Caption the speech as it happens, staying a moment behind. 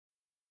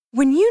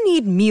When you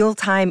need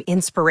mealtime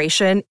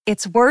inspiration,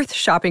 it's worth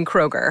shopping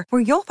Kroger,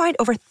 where you'll find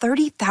over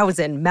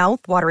 30,000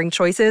 mouth-watering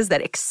choices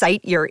that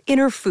excite your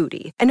inner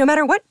foodie. And no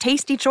matter what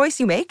tasty choice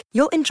you make,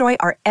 you'll enjoy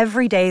our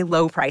everyday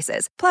low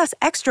prices, plus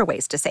extra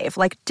ways to save,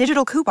 like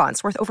digital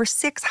coupons worth over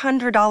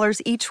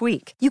 $600 each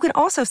week. You can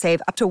also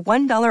save up to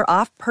 $1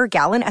 off per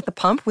gallon at the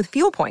pump with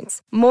fuel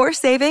points. More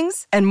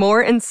savings and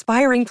more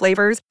inspiring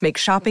flavors make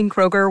shopping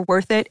Kroger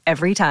worth it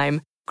every time.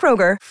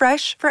 Kroger,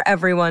 fresh for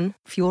everyone.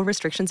 Fuel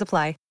restrictions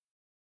apply.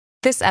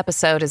 This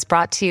episode is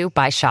brought to you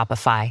by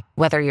Shopify.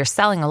 Whether you're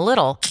selling a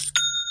little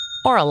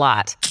or a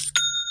lot,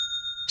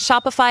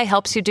 Shopify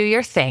helps you do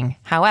your thing,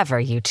 however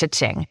you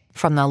cha-ching.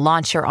 From the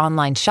launch your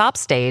online shop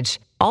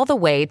stage, all the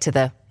way to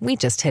the we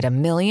just hit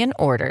 1 million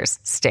orders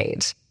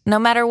stage. No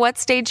matter what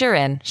stage you're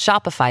in,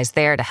 Shopify's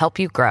there to help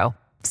you grow.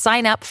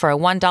 Sign up for a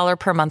 $1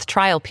 per month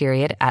trial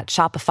period at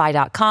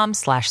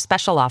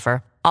shopify.com/special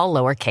offer, all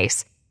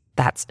lowercase.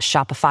 That's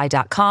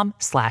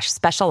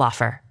shopify.com/special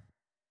offer.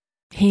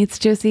 Hey, it's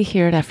Josie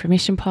here at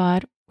Affirmation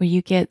Pod, where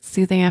you get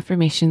soothing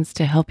affirmations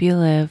to help you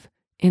live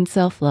in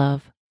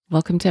self-love.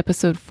 Welcome to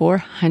episode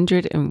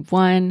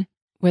 401.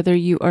 Whether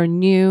you are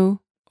new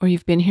or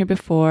you've been here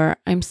before,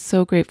 I'm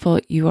so grateful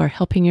you are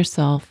helping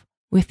yourself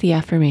with the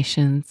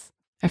affirmations.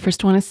 I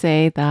first want to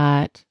say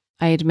that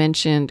I had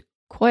mentioned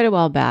quite a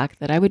while back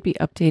that I would be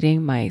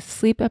updating my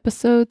sleep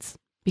episodes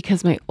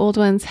because my old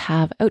ones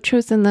have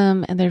outros in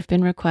them, and there have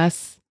been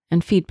requests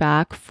and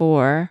feedback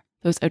for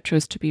those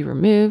outros to be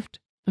removed.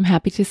 I'm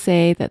happy to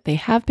say that they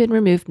have been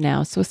removed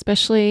now. So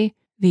especially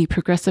the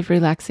progressive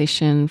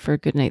relaxation for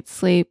good night's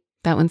sleep,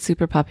 that one's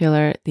super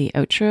popular. The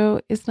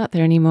outro is not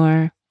there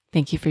anymore.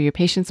 Thank you for your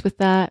patience with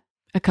that.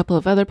 A couple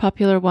of other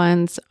popular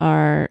ones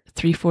are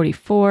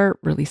 344,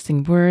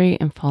 Releasing Worry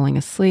and Falling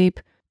Asleep,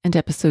 and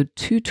episode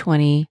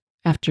 220,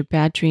 After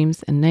Bad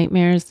Dreams and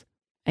Nightmares.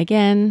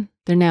 Again,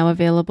 they're now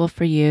available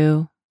for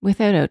you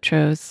without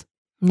outros.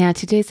 Now,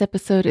 today's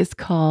episode is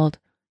called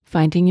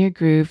Finding Your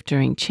Groove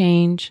During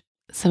Change.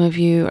 Some of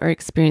you are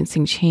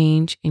experiencing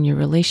change in your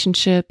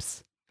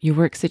relationships, your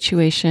work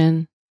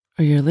situation,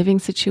 or your living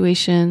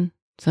situation.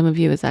 Some of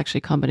you is actually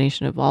a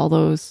combination of all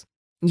those.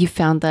 You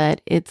found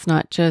that it's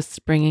not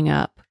just bringing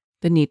up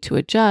the need to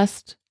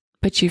adjust,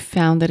 but you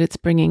found that it's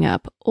bringing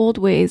up old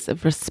ways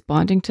of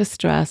responding to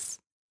stress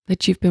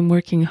that you've been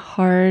working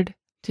hard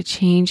to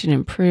change and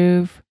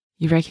improve.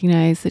 You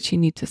recognize that you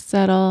need to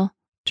settle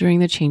during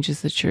the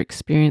changes that you're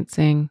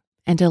experiencing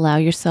and allow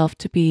yourself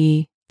to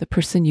be the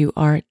person you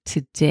are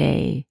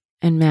today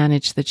and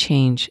manage the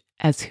change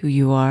as who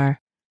you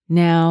are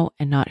now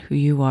and not who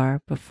you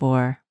are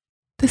before.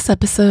 This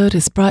episode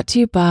is brought to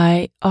you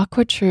by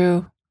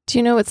AquaTrue. Do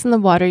you know what's in the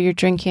water you're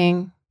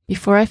drinking?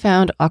 Before I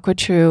found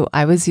AquaTrue,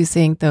 I was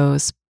using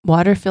those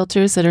water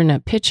filters that are in a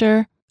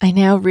pitcher. I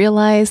now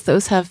realize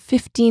those have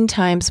 15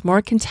 times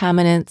more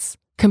contaminants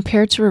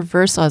compared to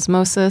reverse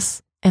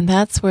osmosis, and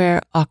that's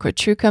where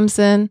AquaTrue comes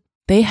in.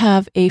 They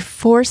have a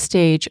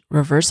 4-stage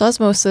reverse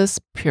osmosis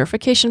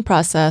purification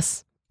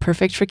process,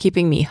 perfect for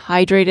keeping me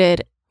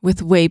hydrated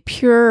with way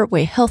purer,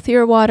 way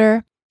healthier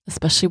water,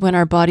 especially when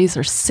our bodies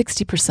are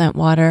 60%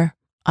 water.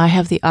 I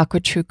have the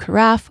AquaTrue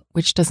Carafe,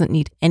 which doesn't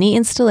need any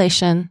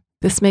installation.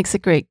 This makes a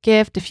great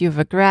gift if you have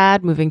a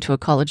grad moving to a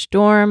college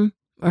dorm,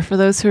 or for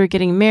those who are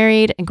getting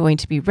married and going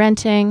to be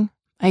renting.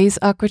 I use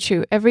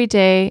AquaTrue every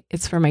day.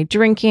 It's for my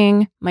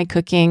drinking, my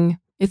cooking.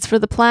 It's for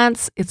the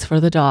plants. It's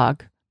for the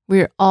dog.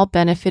 We're all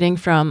benefiting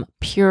from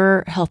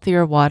pure,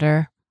 healthier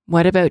water.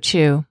 What about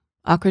you?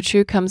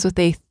 AquaTrue comes with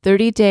a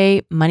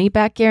 30-day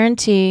money-back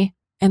guarantee,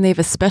 and they have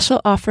a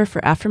special offer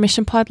for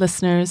Affirmation Pod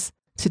listeners.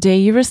 Today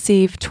you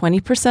receive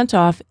 20%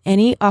 off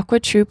any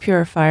AquaTrue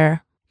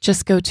purifier.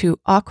 Just go to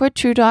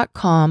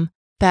aquatrue.com,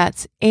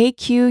 that's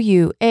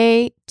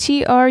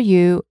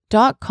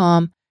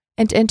AQUATRU.com,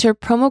 and enter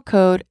promo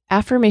code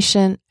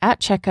AFFIRMATION at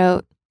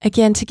checkout.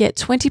 Again, to get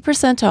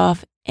 20%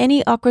 off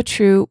any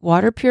AquaTrue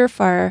water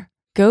purifier,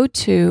 go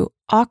to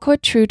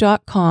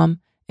aquatrue.com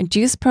and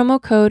use promo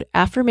code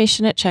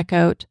AFFIRMATION at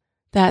checkout.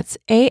 That's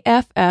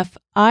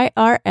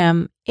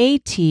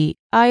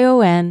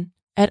AFFIRMATION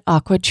at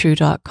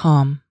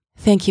aquatrue.com.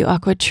 Thank you,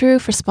 AquaTrue,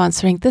 for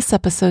sponsoring this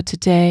episode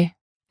today.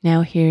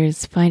 Now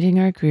here's Finding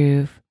Our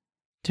Groove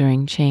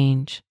During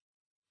Change.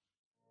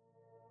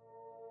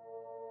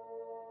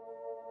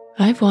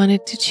 I've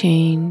wanted to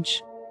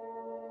change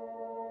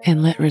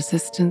and let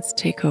resistance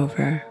take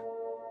over.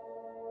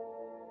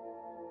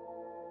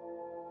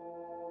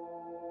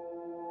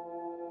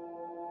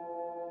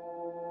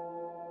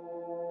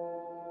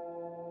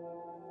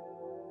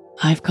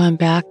 I've gone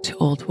back to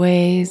old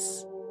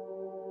ways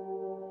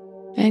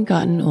and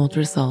gotten old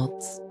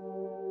results.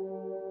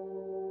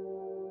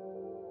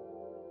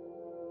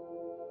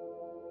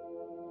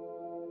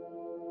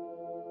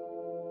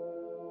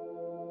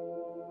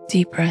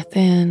 Deep breath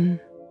in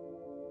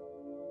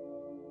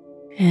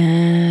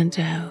and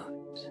out.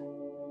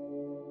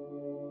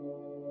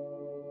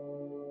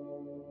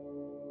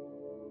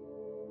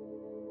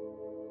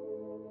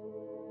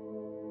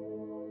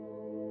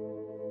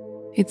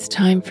 It's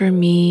time for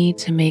me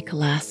to make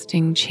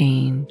lasting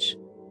change.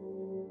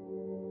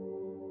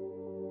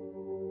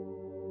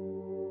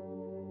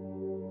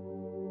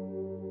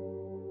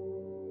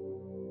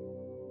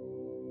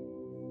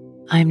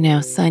 I'm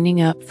now signing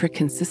up for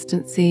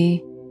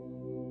consistency.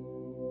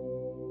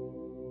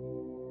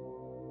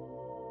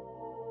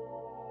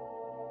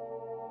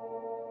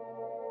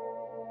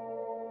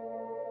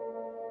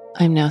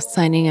 I'm now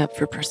signing up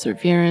for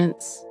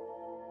perseverance.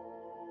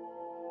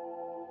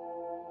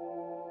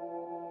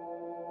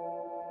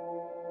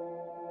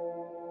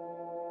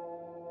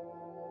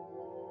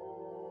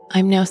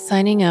 I'm now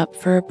signing up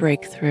for a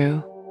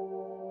breakthrough.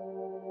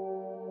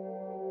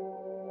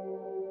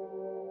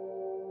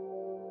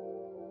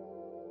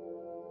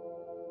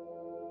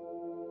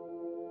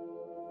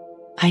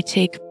 I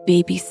take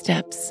baby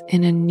steps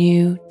in a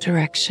new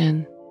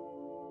direction.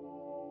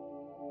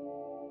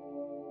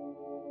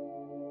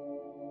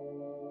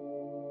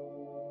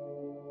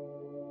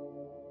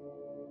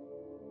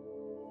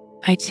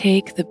 I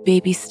take the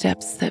baby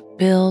steps that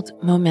build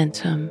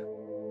momentum.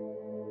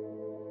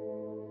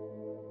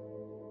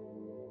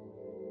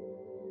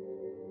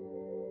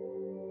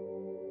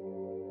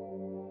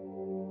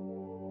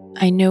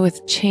 I know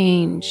with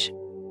change,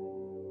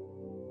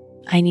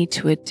 I need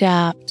to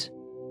adapt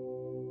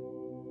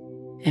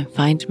and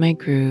find my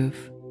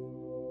groove.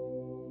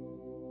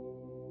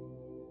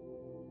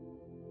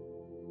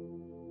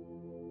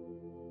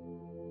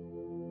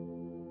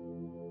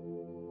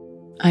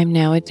 I'm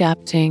now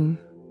adapting.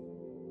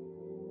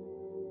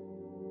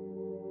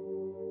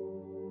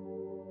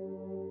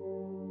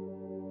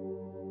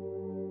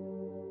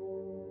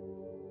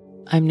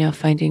 I'm now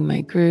finding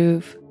my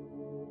groove.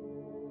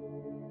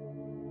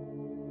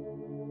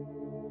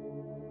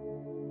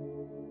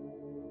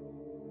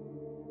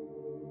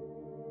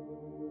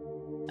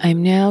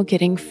 I'm now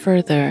getting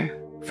further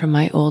from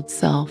my old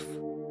self.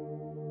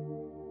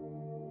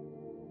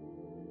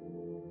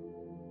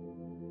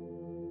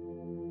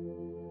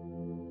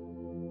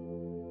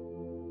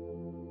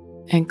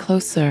 And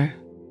closer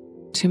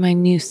to my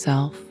new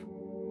self.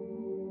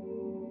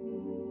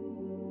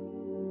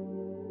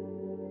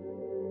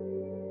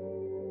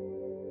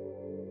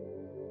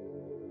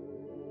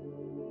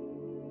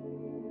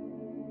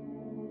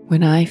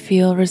 When I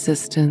feel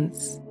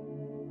resistance,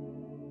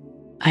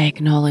 I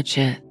acknowledge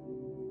it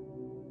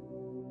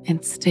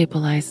and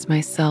stabilize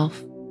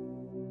myself.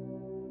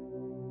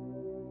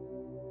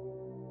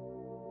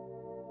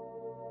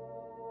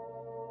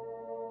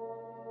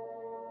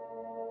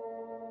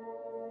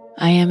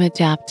 I am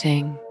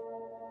adapting.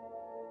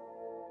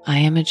 I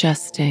am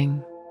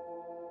adjusting.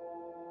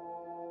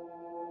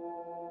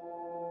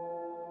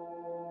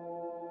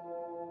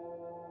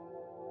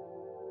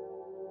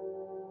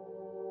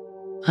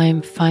 I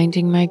am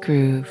finding my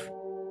groove.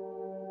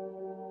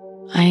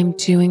 I am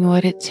doing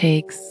what it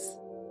takes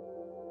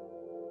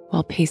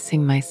while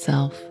pacing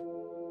myself.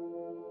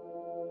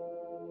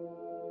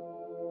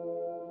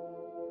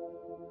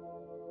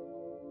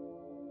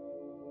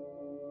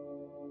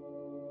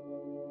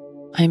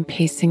 I'm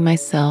pacing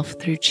myself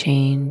through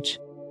change.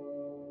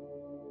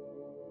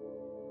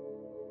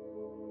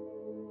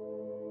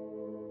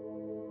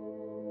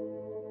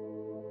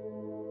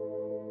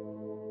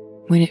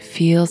 When it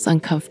feels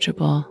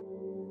uncomfortable,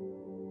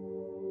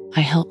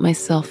 I help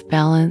myself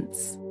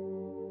balance.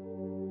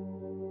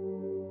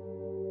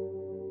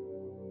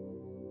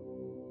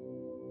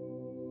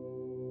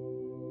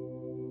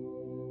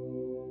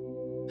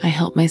 I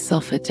help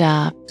myself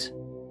adapt.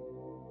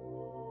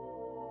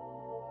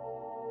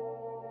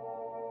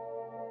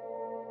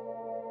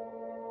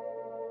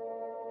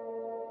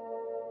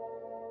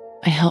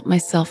 I help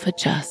myself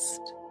adjust.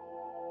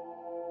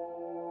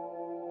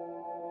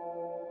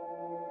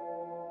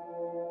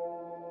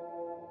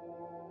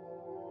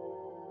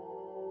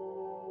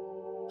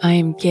 I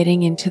am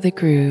getting into the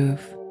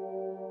groove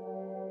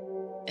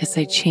as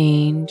I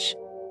change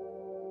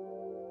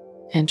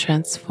and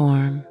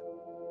transform.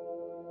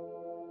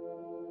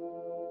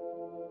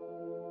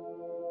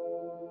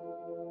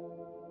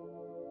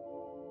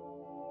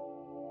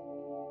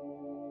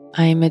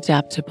 I am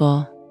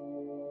adaptable.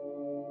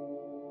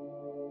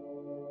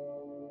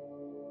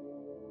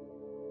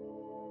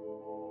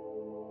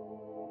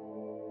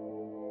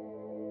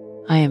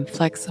 I am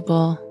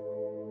flexible.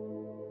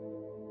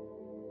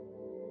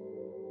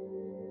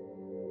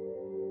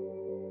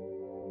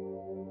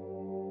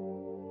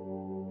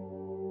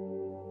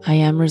 I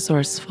am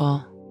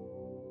resourceful.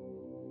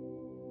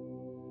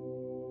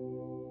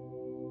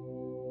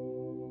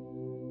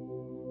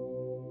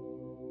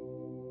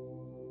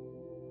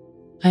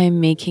 I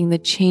am making the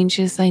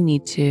changes I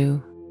need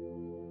to.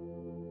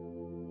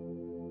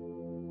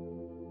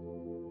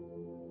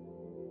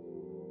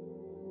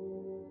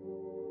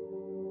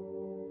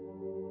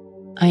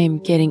 I am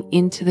getting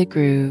into the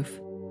groove.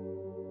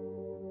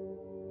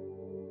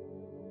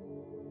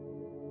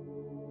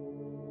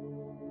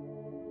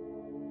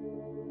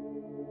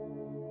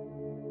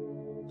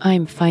 I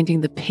am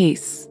finding the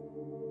pace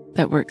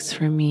that works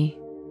for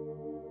me.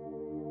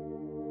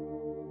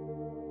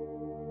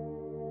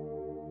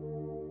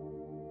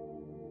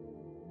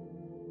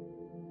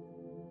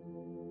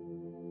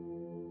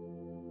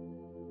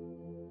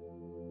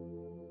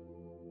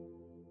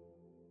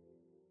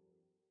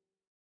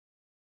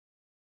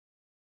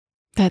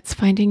 That's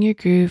finding your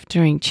groove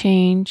during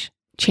change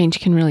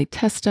Change can really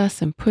test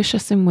us and push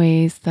us in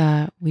ways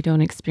that we don't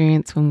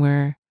experience when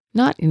we're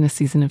not in a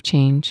season of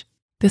change.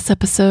 This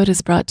episode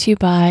is brought to you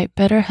by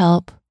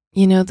BetterHelp.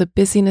 You know, the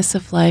busyness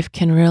of life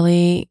can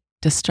really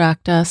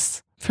distract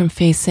us from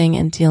facing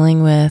and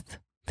dealing with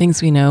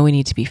things we know we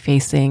need to be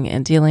facing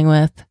and dealing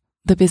with.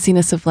 The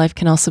busyness of life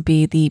can also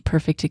be the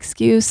perfect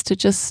excuse to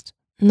just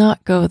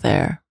not go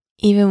there,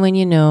 even when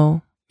you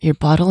know you're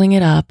bottling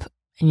it up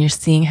and you're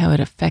seeing how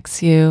it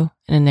affects you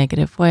in a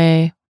negative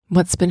way.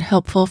 What's been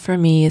helpful for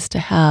me is to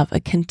have a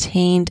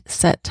contained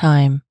set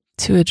time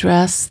to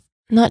address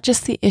not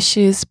just the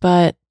issues,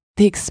 but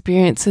the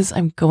experiences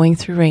I'm going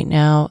through right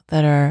now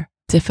that are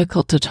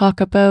difficult to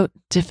talk about,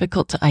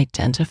 difficult to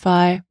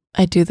identify.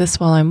 I do this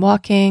while I'm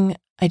walking.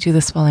 I do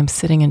this while I'm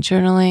sitting and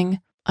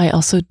journaling. I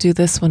also do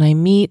this when I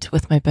meet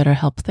with my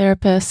BetterHelp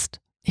therapist.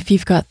 If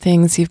you've got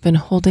things you've been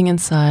holding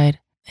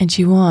inside and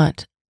you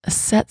want a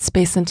set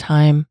space and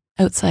time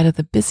outside of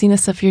the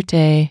busyness of your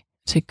day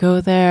to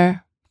go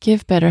there,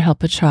 give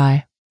BetterHelp a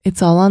try.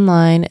 It's all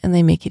online and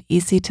they make it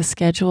easy to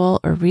schedule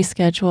or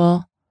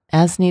reschedule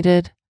as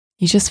needed.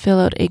 You just fill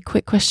out a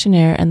quick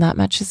questionnaire and that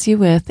matches you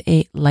with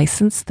a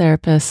licensed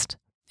therapist.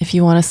 If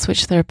you want to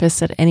switch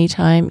therapists at any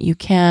time, you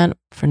can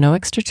for no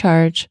extra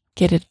charge.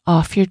 Get it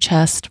off your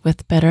chest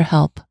with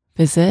BetterHelp.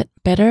 Visit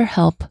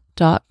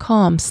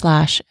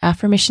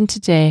betterhelp.com/affirmation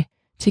today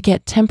to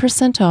get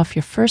 10% off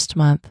your first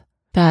month.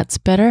 That's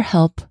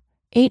BetterHelp,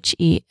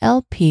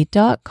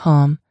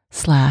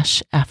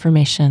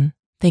 HELP.com/affirmation.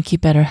 Thank you,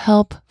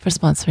 BetterHelp, for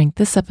sponsoring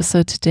this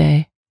episode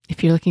today.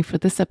 If you're looking for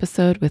this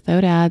episode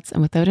without ads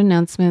and without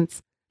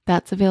announcements,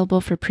 that's available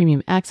for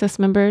Premium Access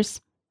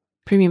members.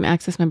 Premium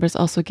Access members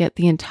also get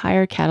the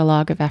entire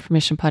catalog of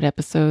Affirmation Pod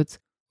episodes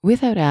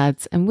without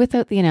ads and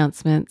without the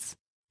announcements.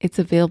 It's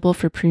available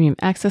for Premium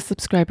Access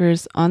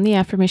subscribers on the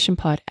Affirmation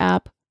Pod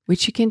app,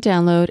 which you can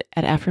download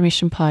at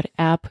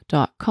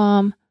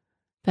affirmationpodapp.com.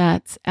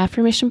 That's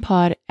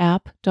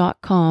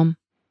affirmationpodapp.com.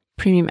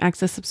 Premium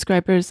Access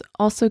subscribers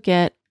also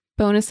get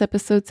bonus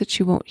episodes that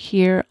you won't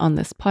hear on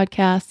this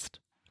podcast.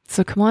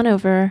 So come on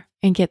over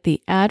and get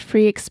the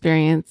ad-free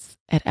experience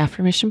at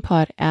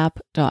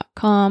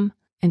affirmationpodapp.com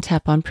and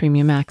tap on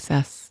Premium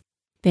Access.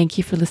 Thank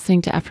you for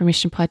listening to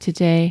Affirmation Pod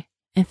today,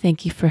 and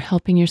thank you for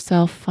helping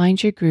yourself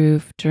find your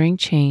groove during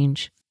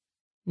change.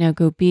 Now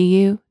go be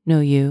you,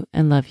 know you,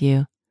 and love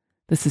you.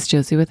 This is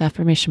Josie with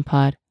Affirmation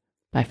Pod.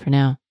 Bye for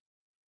now.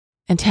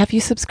 And have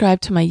you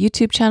subscribed to my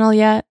YouTube channel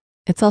yet?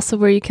 It's also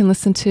where you can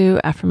listen to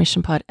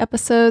Affirmation Pod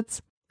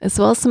episodes, as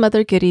well as some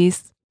other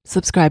goodies.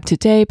 Subscribe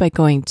today by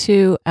going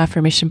to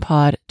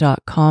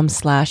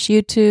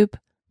affirmationpod.com/YouTube.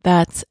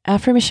 That's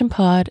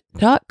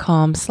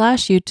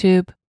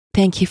affirmationpod.com/YouTube.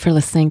 Thank you for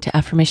listening to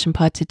Affirmation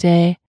Pod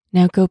today.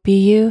 Now go be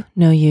you,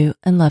 know you,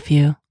 and love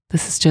you.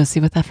 This is Josie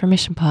with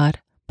Affirmation Pod.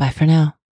 Bye for now.